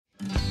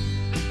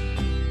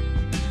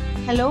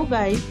Hello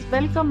guys,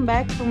 welcome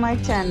back to my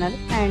channel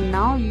and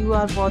now you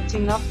are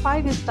watching a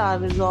 5-star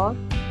resort.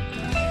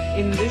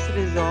 In this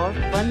resort,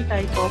 one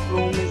type of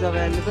room is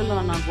available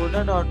on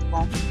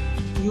agoda.com.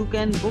 You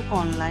can book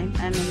online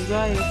and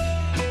enjoy it.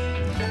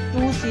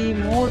 To see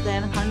more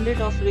than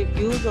 100 of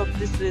reviews of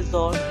this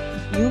resort,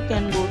 you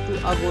can go to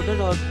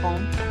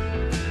agoda.com.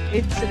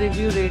 Its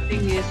review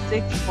rating is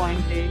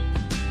 6.8.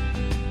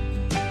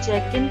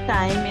 Check-in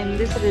time in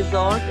this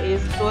resort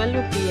is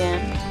 12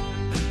 p.m.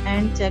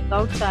 and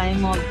checkout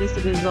time of this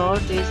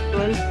resort is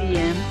 12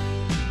 p.m.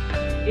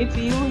 If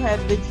you have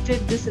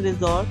visited this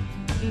resort,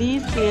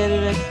 please share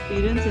your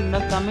experience in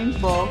the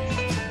comment box.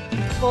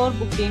 For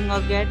booking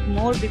or get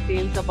more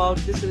details about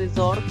this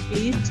resort,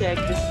 please check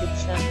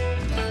description.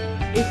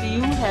 If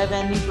you have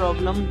any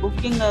problem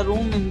booking a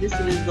room in this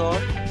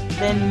resort,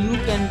 then you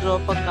can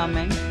drop a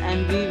comment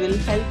and we will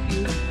help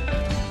you.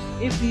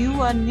 If you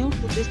are new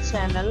to this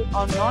channel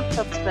or not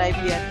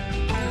subscribed yet,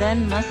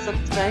 then must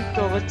subscribe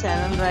to our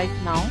channel right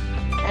now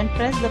and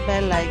press the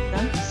bell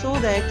icon so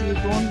that you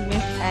don't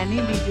miss any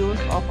videos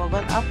of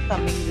our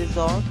upcoming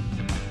resort.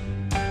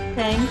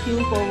 Thank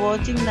you for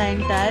watching the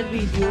entire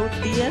video.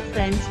 Dear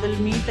friends, will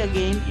meet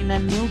again in a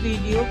new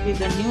video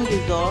with a new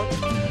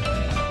resort.